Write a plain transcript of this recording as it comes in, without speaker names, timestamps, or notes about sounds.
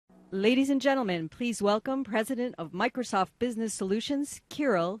Ladies and gentlemen, please welcome President of Microsoft Business Solutions,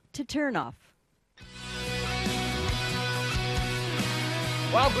 Kirill Titernov.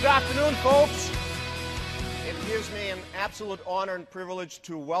 Well, good afternoon, folks. It gives me an absolute honor and privilege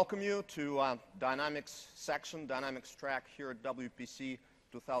to welcome you to Dynamics section, Dynamics track here at WPC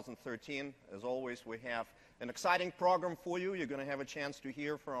 2013. As always, we have an exciting program for you. You're going to have a chance to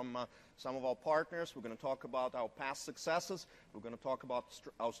hear from some of our partners. We're going to talk about our past successes. We're going to talk about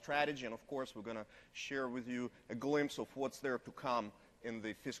our strategy. And, of course, we're going to share with you a glimpse of what's there to come in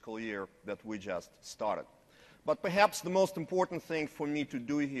the fiscal year that we just started. But perhaps the most important thing for me to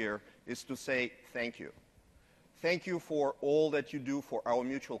do here is to say thank you. Thank you for all that you do for our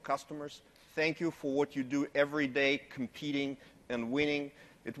mutual customers. Thank you for what you do every day competing and winning.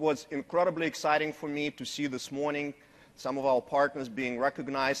 It was incredibly exciting for me to see this morning some of our partners being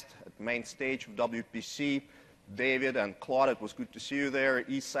recognized at the main stage of WPC. David and Claude, it was good to see you there.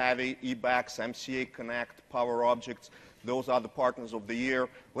 eSavvy, eBax, MCA Connect, Power Objects. Those are the partners of the year.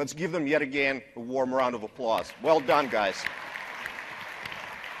 Let's give them yet again a warm round of applause. Well done, guys.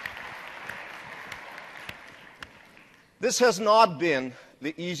 This has not been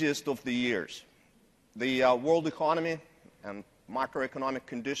the easiest of the years. The world economy and macroeconomic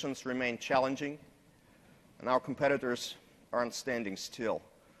conditions remain challenging, and our competitors aren't standing still,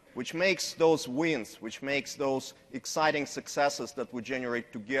 which makes those wins, which makes those exciting successes that we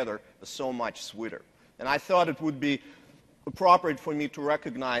generate together so much sweeter. And I thought it would be appropriate for me to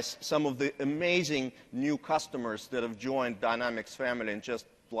recognize some of the amazing new customers that have joined Dynamics family in just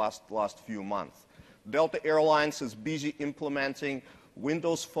last few months. Delta Airlines is busy implementing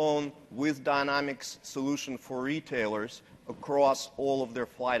Windows Phone with Dynamics solution for retailers across all of their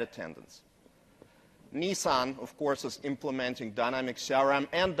flight attendants. Nissan, of course, is implementing Dynamics CRM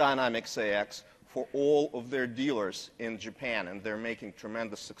and Dynamics AX for all of their dealers in Japan, and they're making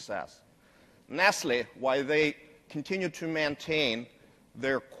tremendous success. Nestle, while they continue to maintain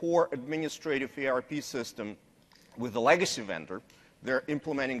their core administrative ERP system with the legacy vendor, they're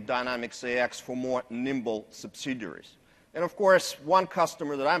implementing Dynamics AX for more nimble subsidiaries. And of course, one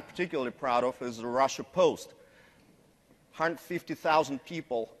customer that I'm particularly proud of is the Russia Post. 150,000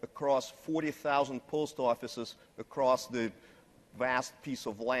 people across 40,000 post offices across the vast piece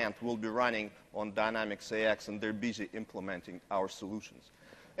of land will be running on Dynamics AX, and they're busy implementing our solutions.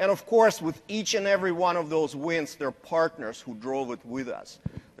 And of course, with each and every one of those wins, there are partners who drove it with us.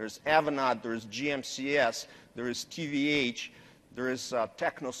 There's Avanade, there's GMCS, there is TVH, there is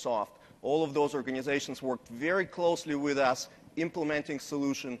Technosoft. All of those organizations worked very closely with us, implementing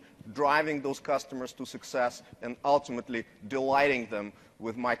solution, driving those customers to success, and ultimately delighting them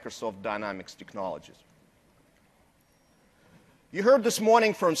with Microsoft Dynamics technologies. You heard this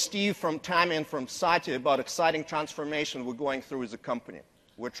morning from Steve, from Tammy, and from Satya about exciting transformation we're going through as a company.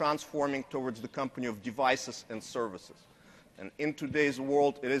 We're transforming towards the company of devices and services. And in today's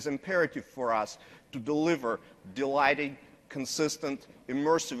world, it is imperative for us to deliver delighting, consistent,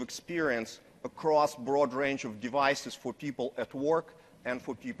 immersive experience across a broad range of devices for people at work and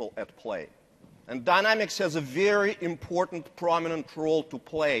for people at play. And Dynamics has a very important, prominent role to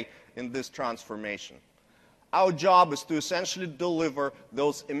play in this transformation. Our job is to essentially deliver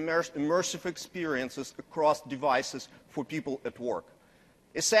those immersive experiences across devices for people at work.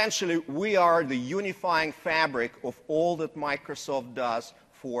 Essentially, we are the unifying fabric of all that Microsoft does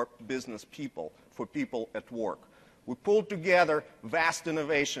for business people, for people at work. We pulled together vast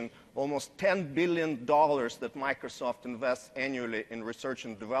innovation, almost $10 billion that Microsoft invests annually in research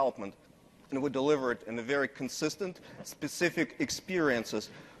and development, and we deliver it in a very consistent, specific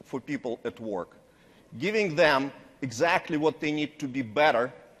experiences for people at work, giving them exactly what they need to be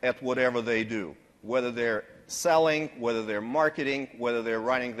better at whatever they do, whether they're selling, whether they're marketing, whether they're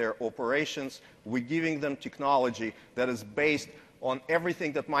running their operations. We're giving them technology that is based on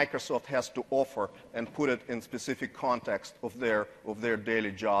everything that Microsoft has to offer and put it in specific context of their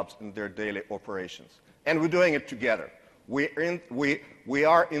daily jobs and their daily operations. And we're doing it together. We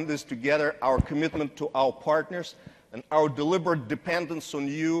are in this together. Our commitment to our partners and our deliberate dependence on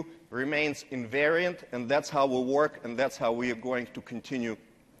you remains invariant, and that's how we work, and that's how we are going to continue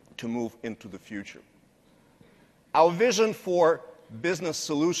to move into the future. Our vision for business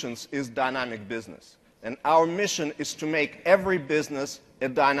solutions is dynamic business. And our mission is to make every business a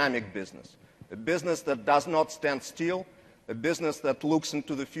dynamic business, a business that does not stand still, a business that looks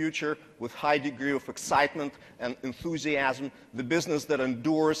into the future with high degree of excitement and enthusiasm, the business that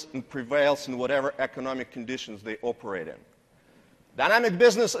endures and prevails in whatever economic conditions they operate in. Dynamic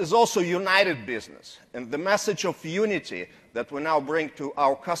business is also united business, and the message of unity that we now bring to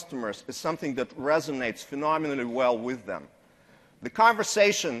our customers is something that resonates phenomenally well with them. The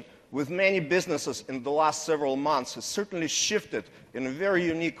conversation with many businesses in the last several months has certainly shifted in a very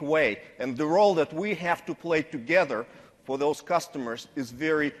unique way, and the role that we have to play together for those customers is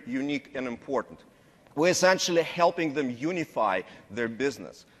very unique and important. We're essentially helping them unify their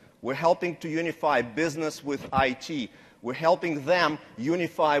business. We're helping to unify business with IT. We're helping them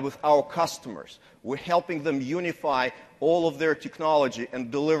unify with our customers. We're helping them unify all of their technology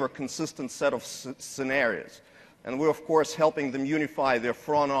and deliver a consistent set of scenarios. And we're, of course, helping them unify their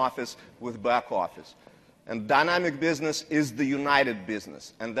front office with back office. And dynamic business is the united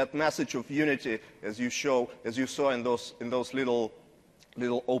business. And that message of unity, as you saw in those little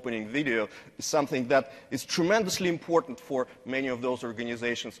opening video, is something that is tremendously important for many of those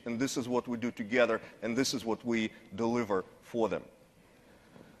organizations. And this is what we do together, and this is what we deliver for them.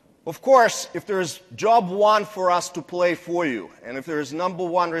 Of course, if there is job one for us to play for you, and if there is number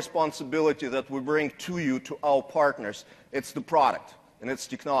one responsibility that we bring to you, to our partners, it's the product and it's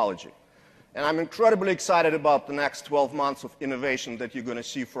technology. And I'm incredibly excited about the next 12 months of innovation that you're going to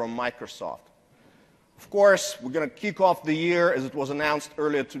see from Microsoft. Of course, we're going to kick off the year, as it was announced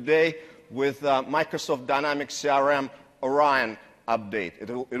earlier today, with Microsoft Dynamics CRM Orion update.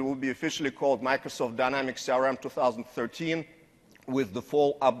 It will be officially called Microsoft Dynamics CRM 2013. With the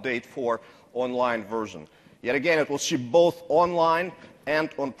full update for online version. Yet again, it will ship both online and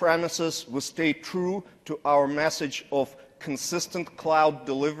on premises. We stay true to our message of consistent cloud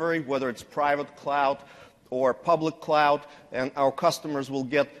delivery, whether it's private cloud or public cloud, and our customers will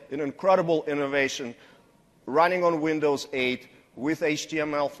get an incredible innovation running on Windows 8 with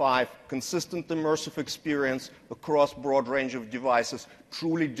HTML5, consistent immersive experience across a broad range of devices,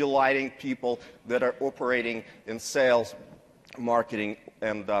 truly delighting people that are operating in sales, marketing,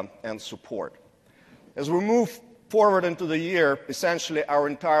 and support. As we move forward into the year, essentially our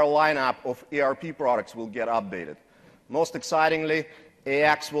entire lineup of ERP products will get updated. Most excitingly,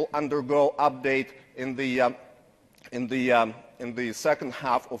 AX will undergo update in the second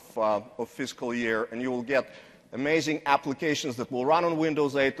half of fiscal year, and you will get amazing applications that will run on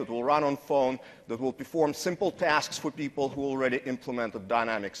Windows 8, that will run on phone, that will perform simple tasks for people who already implemented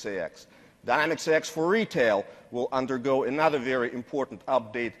Dynamics AX. Dynamics AX for Retail will undergo another very important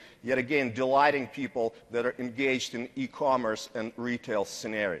update, yet again delighting people that are engaged in e-commerce and retail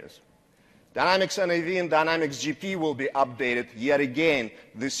scenarios. Dynamics NAV and Dynamics GP will be updated yet again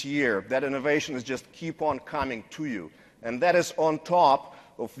this year. That innovation is just keep on coming to you. And that is on top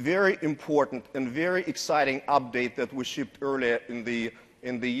of very important and very exciting update that we shipped earlier in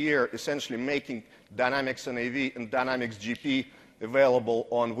the year, essentially making Dynamics NAV and Dynamics GP available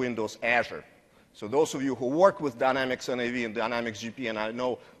on Windows Azure. So those of you who work with Dynamics NAV and Dynamics GP, and I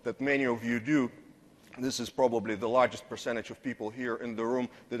know that many of you do, this is probably the largest percentage of people here in the room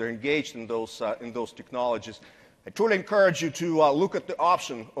that are engaged in those technologies. I truly encourage you to look at the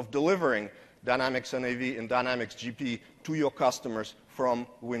option of delivering Dynamics NAV and Dynamics GP to your customers from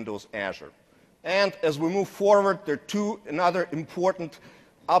Windows Azure. And as we move forward, there are two another important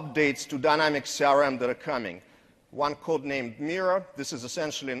updates to Dynamics CRM that are coming. One codenamed Mira. This is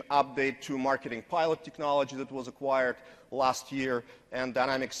essentially an update to Marketing Pilot technology that was acquired last year, and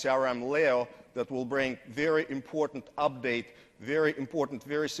Dynamics CRM Leo that will bring very important update, very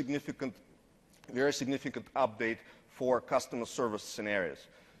significant update for customer service scenarios.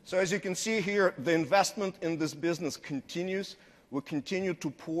 So as you can see here, the investment in this business continues. We continue to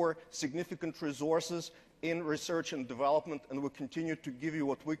pour significant resources in research and development, and we continue to give you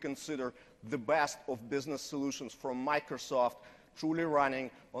what we consider the best of business solutions from Microsoft, truly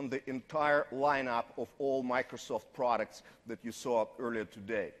running on the entire lineup of all Microsoft products that you saw earlier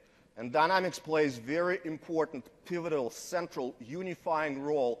today. And Dynamics plays very important, pivotal, central, unifying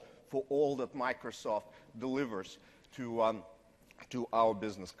role for all that Microsoft delivers to our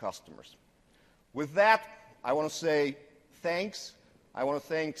business customers. With that, I want to say thanks. I want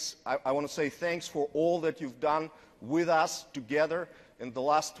to say thanks for all that you've done with us together in the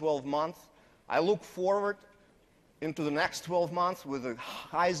last 12 months. I look forward into the next 12 months with the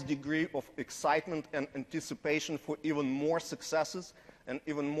highest degree of excitement and anticipation for even more successes and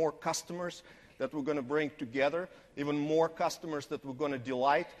even more customers that we're going to bring together, even more customers that we're going to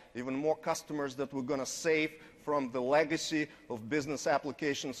delight, even more customers that we're going to save from the legacy of business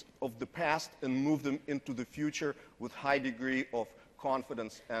applications of the past and move them into the future with high degree of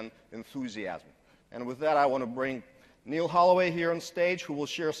confidence and enthusiasm. And with that, I want to bring Neil Holloway here on stage, who will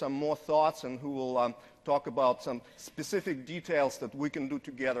share some more thoughts and who will talk about some specific details that we can do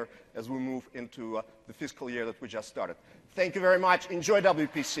together as we move into the fiscal year that we just started. Thank you very much. Enjoy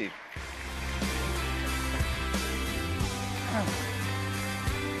WPC.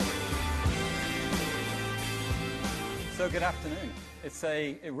 So good afternoon.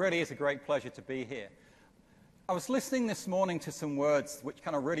 It really is a great pleasure to be here. I was listening this morning to some words which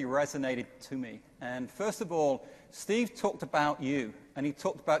kind of really resonated to me. And first of all, Steve talked about you, and he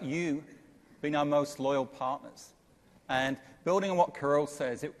talked about you being our most loyal partners. And building on what Kirill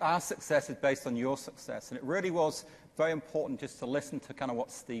says, our success is based on your success. And it really was very important just to listen to kind of what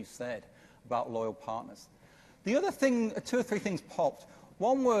Steve said about loyal partners. The other thing, 2 or 3 things popped.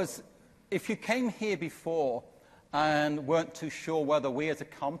 One was, if you came here before and weren't too sure whether we as a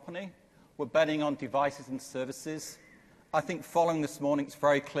company were betting on devices and services, I think following this morning, it's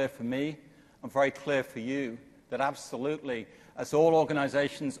very clear for me and very clear for you that absolutely, as all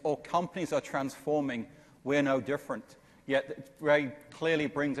organizations, all companies are transforming, we're no different. Yet it very clearly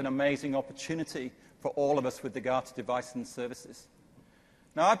brings an amazing opportunity for all of us with regard to devices and services.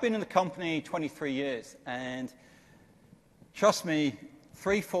 Now, I've been in the company 23 years, and trust me,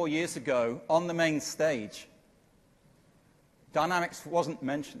 3-4 years ago, on the main stage, Dynamics wasn't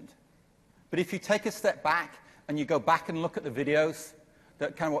mentioned. But if you take a step back and you go back and look at the videos,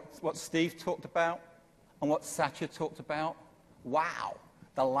 that kind of what Steve talked about and what Satya talked about, wow,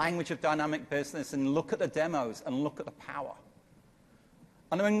 the language of dynamic business, and look at the demos and look at the power.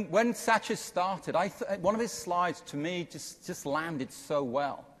 And I mean, when Satya started, one of his slides to me just landed so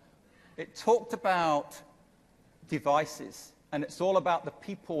well. It talked about devices, and it's all about the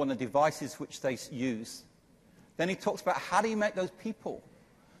people and the devices which they use. Then he talks about how do you make those people,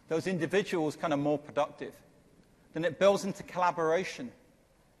 those individuals, kind of more productive. Then it builds into collaboration.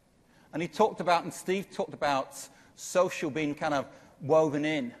 And he talked about, and Steve talked about, social being kind of woven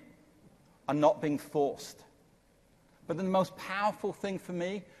in and not being forced. But then the most powerful thing for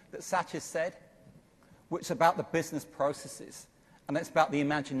me that Satya said, which is about the business processes, and it's about the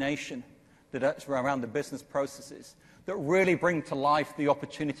imagination that's around the business processes that really bring to life the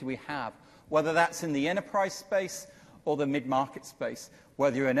opportunity we have, whether that's in the enterprise space or the mid-market space,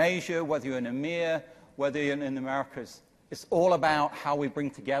 whether you're in Asia, whether you're in EMEA, whether you're in the Americas. It's all about how we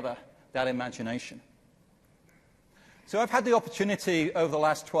bring together that imagination. So I've had the opportunity over the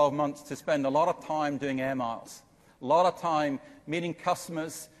last 12 months to spend a lot of time doing air miles, a lot of time meeting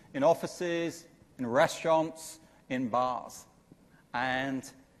customers in offices, in restaurants, in bars. And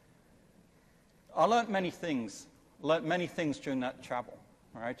I learned many things during that travel,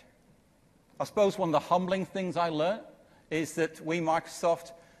 all right? I suppose one of the humbling things I learned is that we,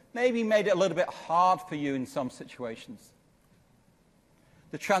 Microsoft, maybe made it a little bit hard for you in some situations.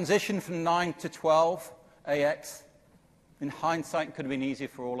 The transition from 9 to 12 AX, in hindsight, could have been easier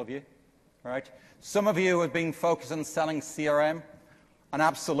for all of you, right? Some of you have been focused on selling CRM, and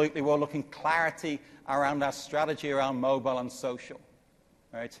absolutely we're looking clarity around our strategy around mobile and social,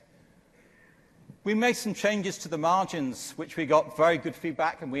 right? We made some changes to the margins, which we got very good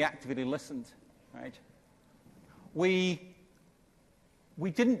feedback, and we actively listened, right? We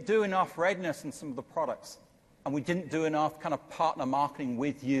didn't do enough readiness in some of the products, and we didn't do enough kind of partner marketing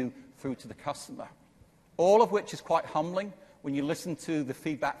with you through to the customer. All of which is quite humbling when you listen to the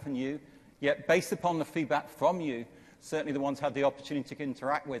feedback from you, yet based upon the feedback from you, certainly the ones who had the opportunity to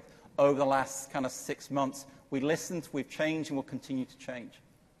interact with over the last kind of 6 months, we listened, we've changed, and we'll continue to change.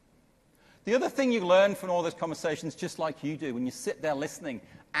 The other thing you learn from all those conversations, just like you do, when you sit there listening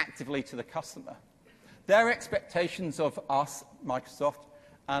actively to the customer, their expectations of us, Microsoft,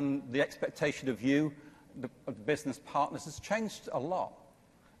 and the expectation of you, of the business partners, has changed a lot.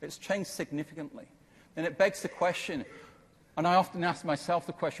 It's changed significantly. And it begs the question, and I often ask myself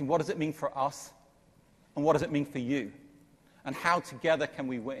the question, what does it mean for us? And what does it mean for you? And how together can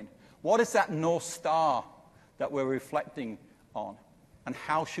we win? What is that North Star that we're reflecting on? And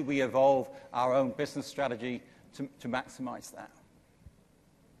how should we evolve our own business strategy to maximize that?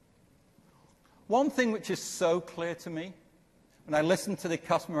 One thing which is so clear to me, when I listen to the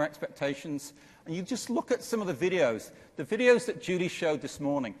customer expectations, and you just look at some of the videos that Julie showed this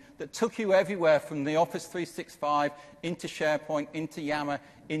morning, that took you everywhere from the Office 365 into SharePoint, into Yammer,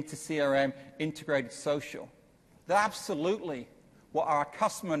 into CRM, integrated social, that absolutely what our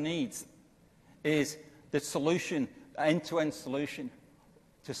customer needs is the solution, end-to-end solution,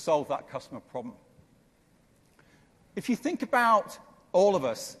 to solve that customer problem. If you think about all of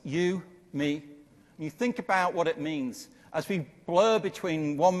us, you, me, and you think about what it means, as we blur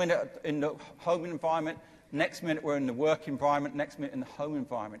between 1 minute in the home environment, next minute we're in the work environment, next minute in the home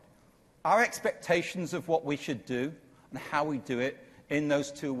environment, our expectations of what we should do and how we do it in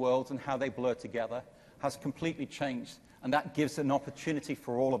those two worlds and how they blur together has completely changed, and that gives an opportunity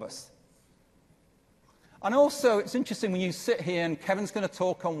for all of us. And also, it's interesting when you sit here, and Kevin's going to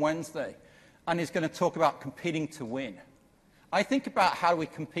talk on Wednesday, and he's going to talk about competing to win. I think about how do we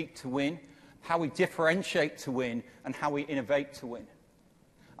compete to win how we differentiate to win, and how we innovate to win.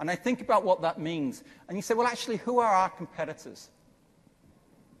 And I think about what that means. And you say, well, actually, who are our competitors?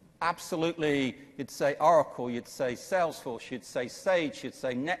 Absolutely, you'd say Oracle, you'd say Salesforce, you'd say Sage, you'd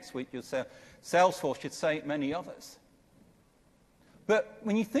say NetSuite, you'd say Salesforce, you'd say many others. But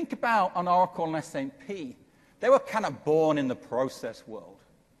when you think about an Oracle and SAP, they were kind of born in the process world,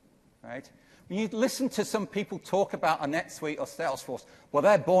 right? When you listen to some people talk about a NetSuite or Salesforce, well,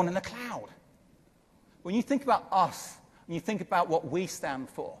 they're born in the cloud. When you think about us, and you think about what we stand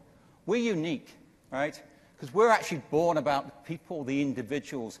for, we're unique, right? Because we're actually born about the people, the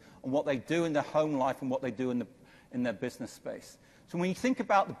individuals, and what they do in their home life and what they do in their business space. So when you think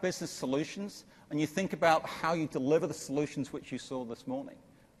about the business solutions, and you think about how you deliver the solutions which you saw this morning,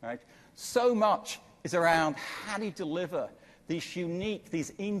 right? So much is around how do you deliver these unique,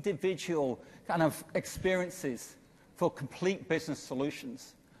 these individual kind of experiences for complete business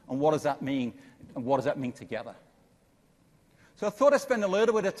solutions. And what does that mean? And what does that mean together? So I thought I'd spend a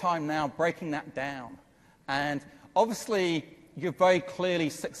little bit of time now breaking that down. And obviously, you're very clearly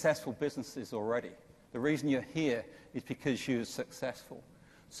successful businesses already. The reason you're here is because you're successful.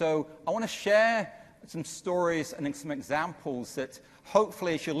 So I want to share some stories and some examples that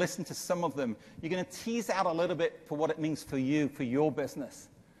hopefully, as you listen to some of them, you're going to tease out a little bit for what it means for you, for your business,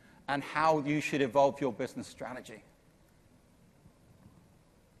 and how you should evolve your business strategy.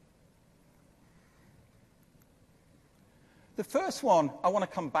 The first one I want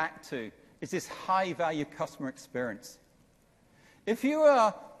to come back to is this high-value customer experience. If you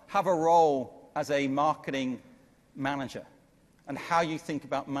have a role as a marketing manager and how you think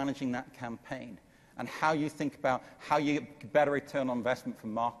about managing that campaign and how you think about how you get better return on investment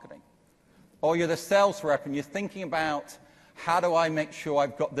from marketing, or you're the sales rep and you're thinking about how do I make sure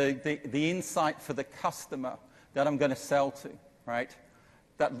I've got the insight for the customer that I'm going to sell to, right?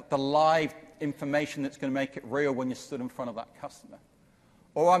 The live information that's going to make it real when you stood in front of that customer.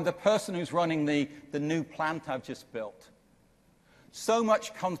 Or I'm the person who's running the new plant I've just built. So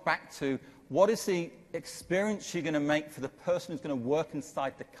much comes back to what is the experience you're going to make for the person who's going to work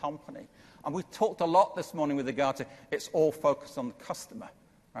inside the company. And we've talked a lot this morning with regard to it's all focused on the customer,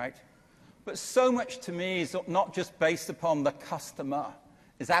 right? But so much to me is not just based upon the customer.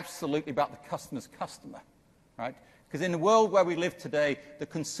 It's absolutely about the customer's customer, right? Because in the world where we live today, the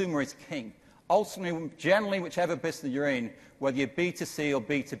consumer is king. Ultimately, generally, whichever business you're in, whether you're B2C or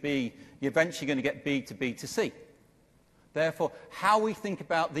B2B, you're eventually going to get B to B2C. Therefore, how we think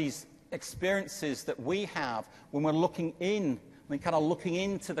about these experiences that we have when we're looking in, when kind of looking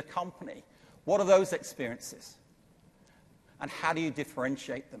into the company, what are those experiences? And how do you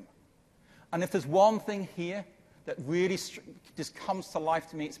differentiate them? And if there's one thing here that really just comes to life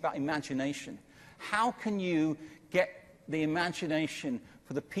to me, it's about imagination. How can you get the imagination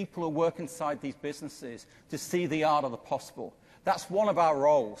for the people who work inside these businesses to see the art of the possible? That's one of our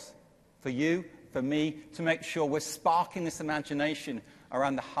roles, for you, for me, to make sure we're sparking this imagination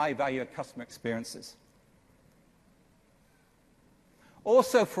around the high-value customer experiences.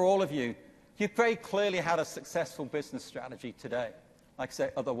 Also, for all of you, you've very clearly had a successful business strategy today. Like I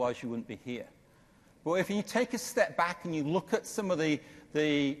say, otherwise you wouldn't be here. But if you take a step back and you look at some of the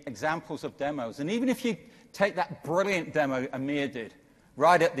examples of demos, and even if you take that brilliant demo Amir did,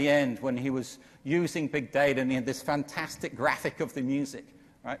 right at the end when he was using big data and he had this fantastic graphic of the music,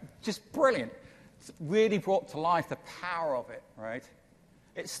 right? Just brilliant. It's really brought to life the power of it, right?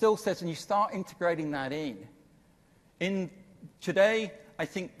 It still says, and you start integrating that in today, I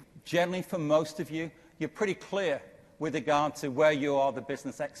think generally for most of you, you're pretty clear with regard to where you are the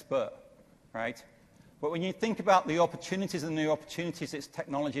business expert, right? But when you think about the opportunities and the opportunities this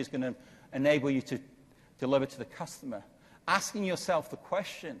technology is going to enable you to deliver to the customer, asking yourself the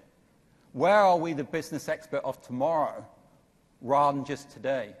question, where are we the business expert of tomorrow rather than just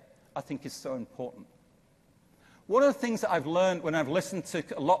today, I think is so important. One of the things that I've learned when I've listened to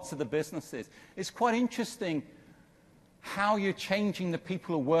lots of the businesses, it's quite interesting how you're changing the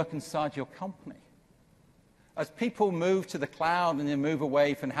people who work inside your company. As people move to the cloud and they move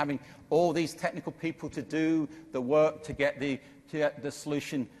away from having all these technical people to do the work to get the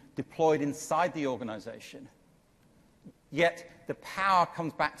solution deployed inside the organization, yet the power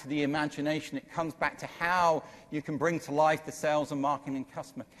comes back to the imagination. It comes back to how you can bring to life the sales and marketing and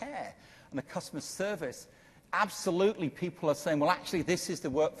customer care and the customer service. Absolutely, people are saying, well, actually, this is the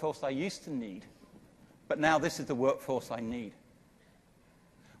workforce I used to need, but now this is the workforce I need.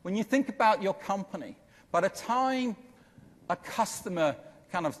 When you think about your company, by the time a customer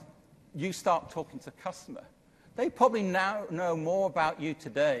you start talking to a customer, they probably now know more about you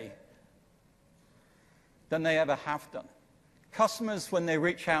today than they ever have done. Customers, when they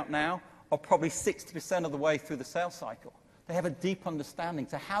reach out now, are probably 60% of the way through the sales cycle. They have a deep understanding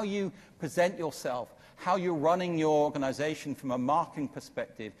to how you present yourself, how you're running your organization from a marketing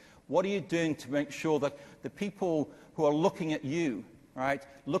perspective. What are you doing to make sure that the people who are looking at you, right,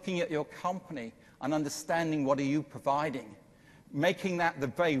 looking at your company and understanding what are you providing, making that the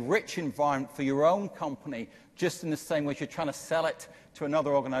very rich environment for your own company, just in the same way as you're trying to sell it to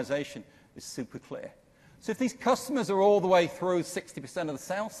another organization, is super clear. So if these customers are all the way through 60% of the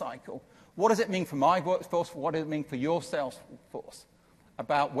sales cycle, what does it mean for my workforce? What does it mean for your sales force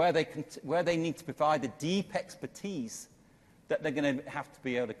about where they need to provide the deep expertise that they're going to have to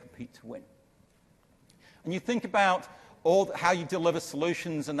be able to compete to win? And you think about how you deliver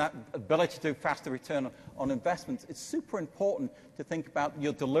solutions and that ability to do faster return on investments. It's super important to think about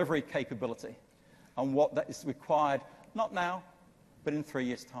your delivery capability and what that is required, not now, but in 3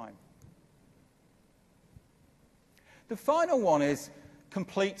 years' time. The final one is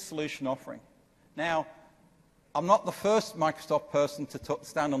complete solution offering. Now, I'm not the first Microsoft person to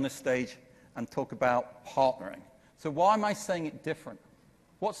stand on this stage and talk about partnering. So why am I saying it different?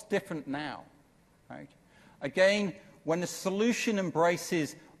 What's different now? Right? Again, when the solution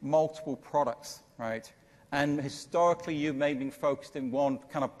embraces multiple products, right, and historically you may have been focused in one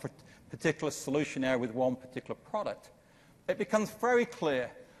kind of particular solution area with one particular product, it becomes very clear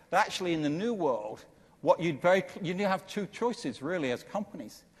that actually in the new world, you have two choices really as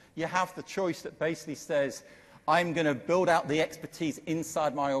companies. You have the choice that basically says, I'm going to build out the expertise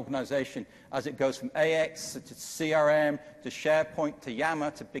inside my organization as it goes from AX to CRM to SharePoint to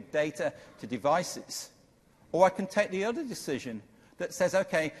Yammer to big data to devices. Or I can take the other decision that says,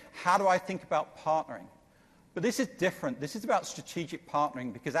 okay, how do I think about partnering? But this is different. This is about strategic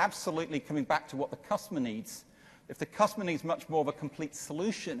partnering because absolutely coming back to what the customer needs. If the customer needs much more of a complete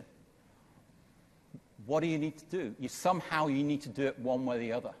solution, what do you need to do? Somehow you need to do it one way or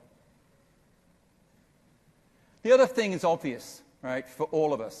the other. The other thing is obvious, right, for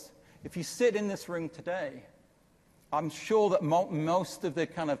all of us. If you sit in this room today, I'm sure that most of the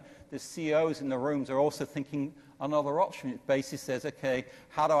CEOs in the rooms are also thinking another option. It basically says, okay,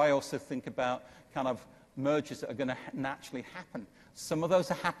 how do I also think about kind of mergers that are going to naturally happen? Some of those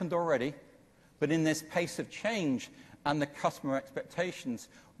have happened already, but in this pace of change and the customer expectations,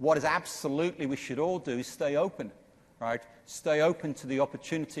 what is absolutely we should all do is stay open, right? Stay open to the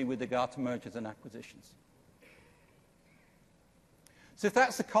opportunity with regard to mergers and acquisitions. So if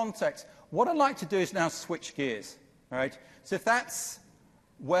that's the context, what I'd like to do is now switch gears, right? So if that's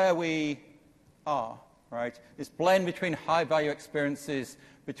where we are, right, this blend between high-value experiences,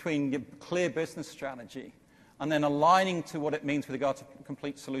 between clear business strategy, and then aligning to what it means with regard to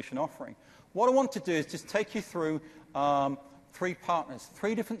complete solution offering, what I want to do is just take you through three partners,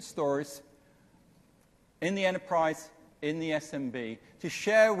 three different stories in the enterprise, in the SMB, to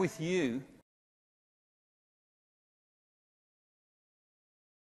share with you